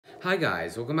Hi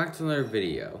guys, welcome back to another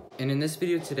video. And in this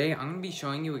video today, I'm going to be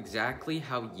showing you exactly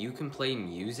how you can play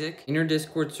music in your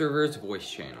Discord server's voice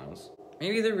channels.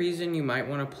 Maybe the reason you might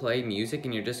want to play music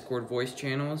in your Discord voice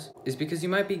channels is because you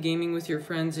might be gaming with your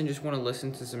friends and just want to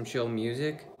listen to some chill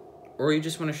music, or you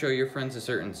just want to show your friends a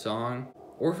certain song,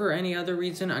 or for any other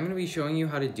reason. I'm going to be showing you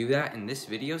how to do that in this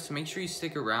video, so make sure you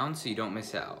stick around so you don't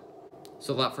miss out.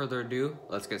 So without further ado,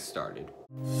 let's get started.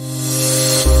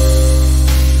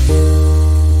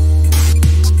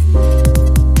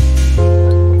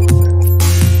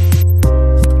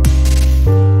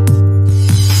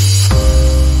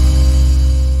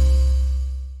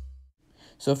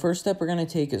 So first step we're going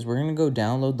to take is we're going to go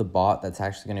download the bot that's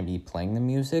actually going to be playing the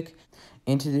music.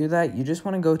 And to do that, you just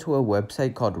want to go to a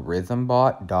website called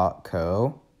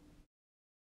rythmbot.co.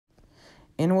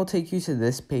 And it will take you to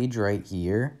this page right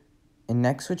here. And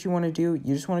next what you want to do,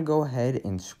 you just want to go ahead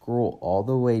and scroll all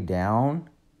the way down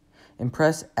and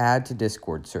press add to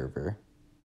Discord server.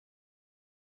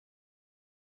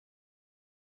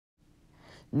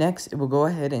 Next, it will go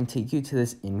ahead and take you to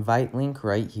this invite link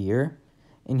right here.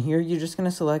 And here, you're just going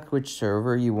to select which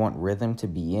server you want Rythm to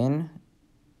be in.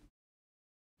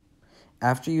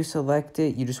 After you select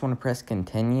it, you just want to press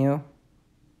continue.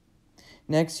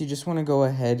 Next, you just want to go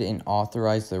ahead and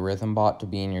authorize the Rythm Bot to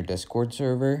be in your Discord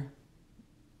server.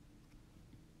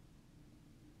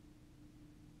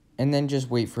 And then just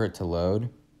wait for it to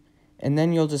load. And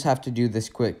then you'll just have to do this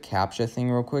quick CAPTCHA thing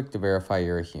real quick to verify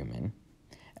you're a human.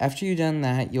 After you've done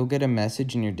that, you'll get a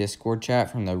message in your Discord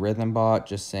chat from the Rythm Bot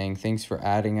just saying thanks for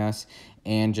adding us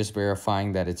and just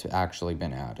verifying that it's actually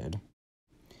been added.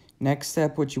 Next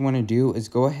step, what you want to do is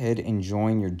go ahead and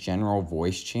join your general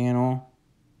voice channel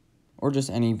or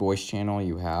just any voice channel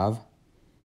you have.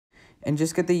 And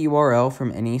just get the URL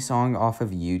from any song off of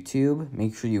YouTube.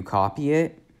 Make sure you copy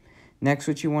it. Next,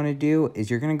 what you want to do is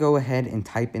you're going to go ahead and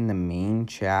type in the main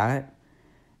chat,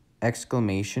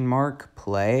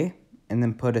 !play. And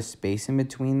then put a space in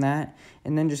between that,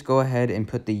 and then just go ahead and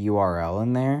put the URL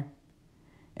in there,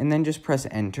 and then just press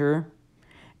enter,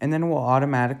 and then it will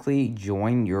automatically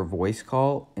join your voice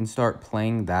call and start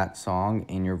playing that song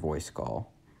in your voice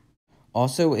call.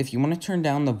 Also, if you want to turn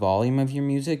down the volume of your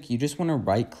music, you just want to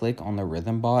right click on the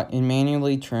Rythm Bot and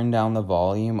manually turn down the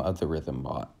volume of the Rythm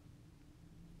Bot.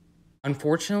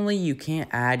 Unfortunately, you can't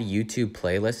add YouTube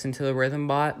playlists into the Rythm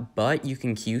Bot, but you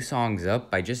can queue songs up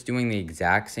by just doing the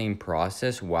exact same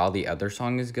process while the other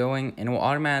song is going, and it will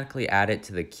automatically add it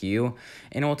to the queue,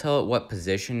 and it will tell it what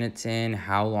position it's in,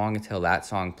 how long until that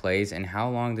song plays, and how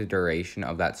long the duration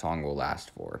of that song will last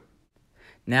for.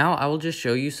 Now, I will just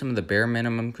show you some of the bare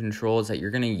minimum controls that you're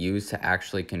going to use to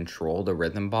actually control the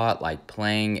Rythm Bot, like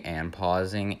playing and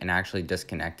pausing and actually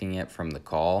disconnecting it from the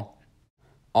call.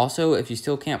 Also, if you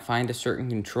still can't find a certain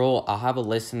control, I'll have a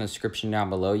list in the description down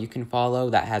below you can follow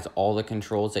that has all the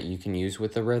controls that you can use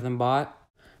with the Rythm Bot.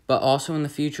 But also in the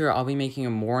future, I'll be making a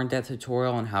more in-depth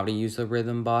tutorial on how to use the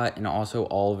Rythm Bot and also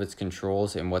all of its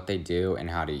controls and what they do and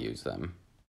how to use them.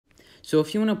 So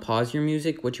if you want to pause your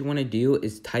music, what you want to do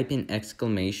is type in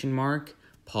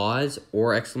 !pause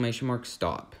or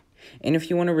 !stop. And if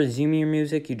you want to resume your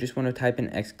music, you just want to type in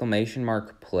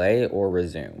 !play or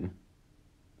resume.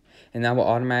 And that will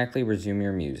automatically resume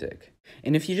your music.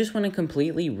 And if you just want to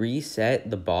completely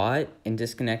reset the bot and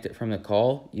disconnect it from the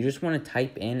call, you just want to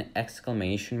type in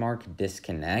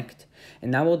 !disconnect,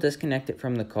 and that will disconnect it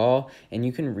from the call, and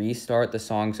you can restart the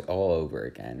songs all over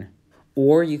again.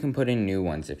 Or you can put in new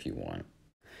ones if you want.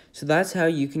 So that's how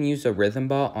you can use a Rythm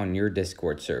Bot on your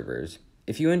Discord servers.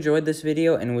 If you enjoyed this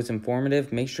video and it was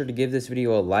informative, make sure to give this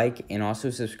video a like and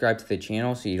also subscribe to the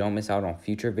channel so you don't miss out on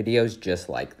future videos just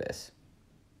like this.